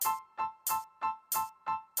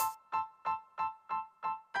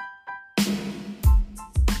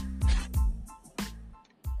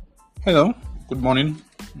Hello, good morning.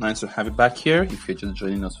 Nice to have you back here. If you're just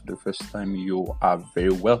joining us for the first time, you are very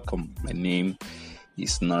welcome. My name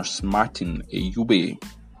is Nurse Martin Eyube.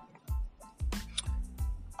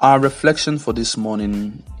 Our reflection for this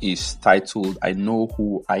morning is titled, I Know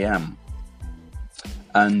Who I Am.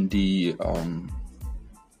 And the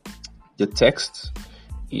text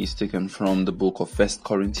is taken from the book of 1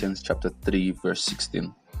 Corinthians chapter 3, verse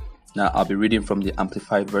 16. Now, I'll be reading from the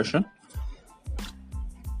Amplified Version.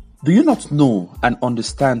 Do you not know and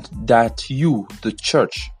understand that you, the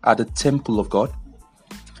church, are the temple of God,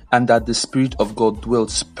 and that the Spirit of God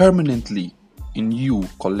dwells permanently in you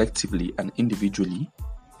collectively and individually?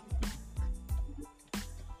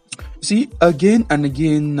 See, again and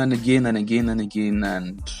again and again and again and again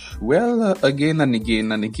and again and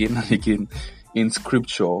again and again and again in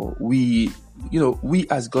Scripture, we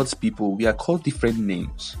as God's people, we are called different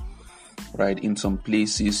names. Right, in some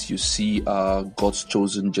places you see God's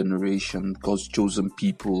chosen generation, God's chosen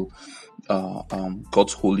people,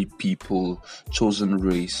 God's holy people, chosen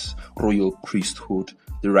race, royal priesthood,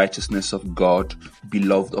 the righteousness of God,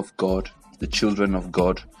 beloved of God, the children of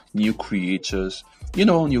God, new creatures,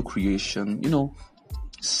 new creation,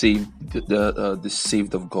 saved, the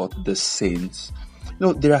saved of God, the saints.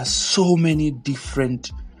 There are so many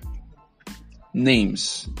different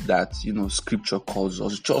names that Scripture calls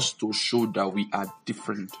us just to show that we are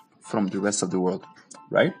different from the rest of the world,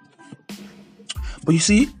 right? But you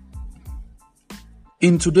see,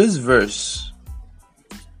 in today's verse,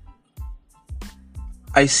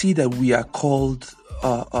 I see that we are called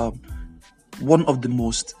one of the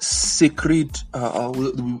most sacred.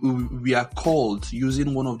 We are called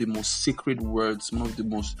using one of the most sacred words, one of the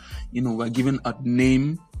most, we're given a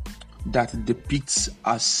name that depicts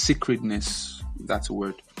our sacredness. That's a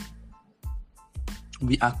word.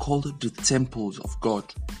 We are called the temples of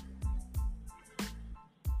God.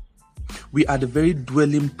 We are the very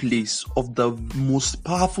dwelling place of the most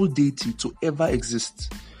powerful deity to ever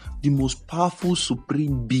exist, the most powerful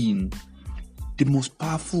supreme being, the most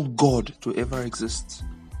powerful God to ever exist.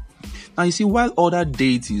 Now you see, while other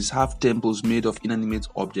deities have temples made of inanimate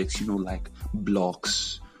objects, like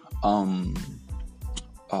blocks, how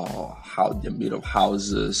they're made of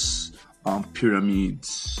houses,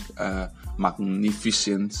 pyramids, really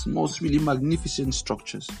magnificent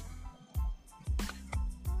structures.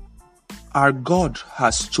 Our God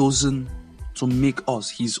has chosen to make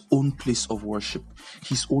us His own place of worship,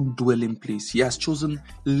 His own dwelling place. He has chosen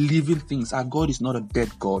living things. Our God is not a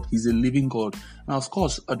dead God. He's a living God. Now, of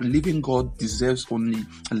course, a living God deserves only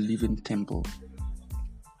a living temple.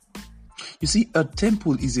 You see, a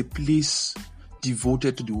temple is a place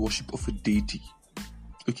devoted to the worship of a deity.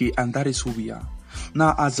 Okay, and that is who we are.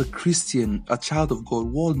 Now, as a Christian, a child of God,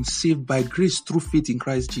 one saved by grace through faith in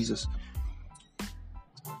Christ Jesus,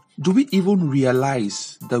 do we even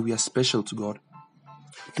realize that we are special to God?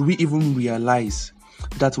 Do we even realize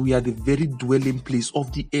that we are the very dwelling place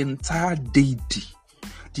of the entire deity,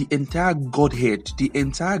 the entire Godhead, the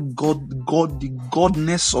entire God, the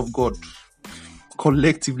godness of God,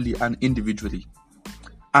 collectively and individually?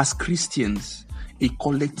 As Christians, a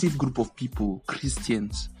collective group of people,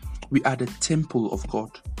 Christians, we are the temple of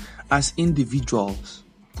God. As individuals,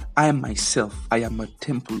 I am a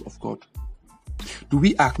temple of God. Do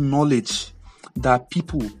we acknowledge that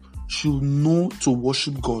people should know to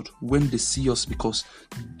worship God when they see us because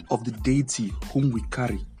of the deity whom we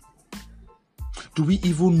carry? Do we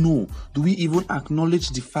even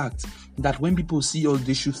acknowledge the fact that when people see us,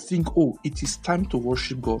 they should think, oh, it is time to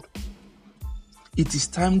worship God? It is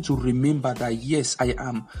time to remember that, yes, I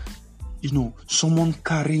am, someone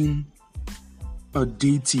carrying a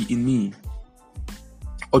deity in me.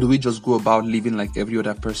 Or do we just go about living like every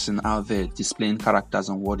other person out there, displaying characters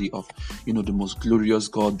unworthy of, the most glorious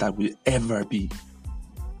God that will ever be?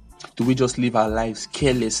 Do we just live our lives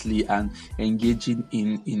carelessly and engaging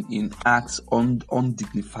in acts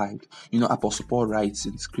undignified? Apostle Paul writes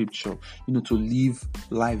in Scripture, to live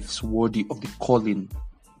lives worthy of the calling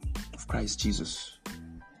of Christ Jesus.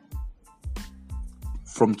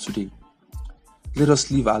 From today, let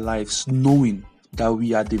us live our lives knowing that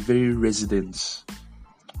we are the very residents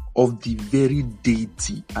of the very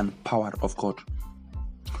deity and power of God,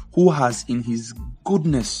 who has in His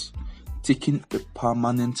goodness taken a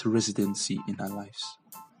permanent residency in our lives.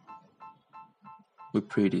 We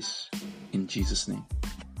pray this in Jesus' name.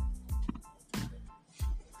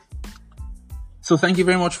 So thank you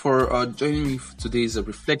very much for joining me for today's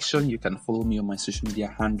reflection. You can follow me on my social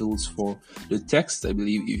media handles for the text. I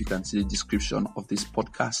believe if you can see the description of this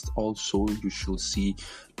podcast, also you should see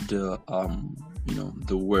the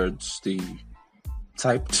the words, the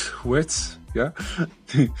typed words, yeah.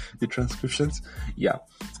 The transcriptions, yeah.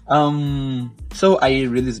 So I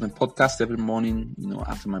release my podcast every morning,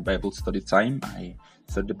 after my Bible study time. I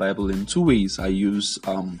study the Bible in two ways. I use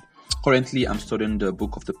currently I'm studying the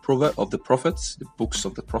book of the prophets, the books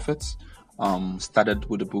of the prophets. Started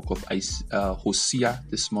with the book of Hosea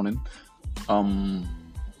this morning. And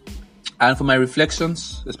for my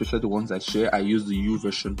reflections, especially the ones I share, I use the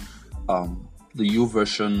YouVersion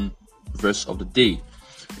verse of the day.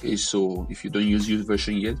 Okay, so if you don't use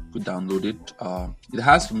YouVersion yet, go download it. It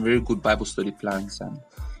has some very good Bible study plans and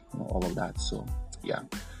all of that. So yeah.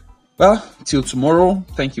 Well, till tomorrow,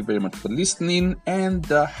 thank you very much for listening, and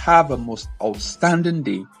have a most outstanding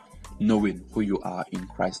day knowing who you are in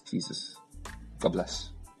Christ Jesus. God bless.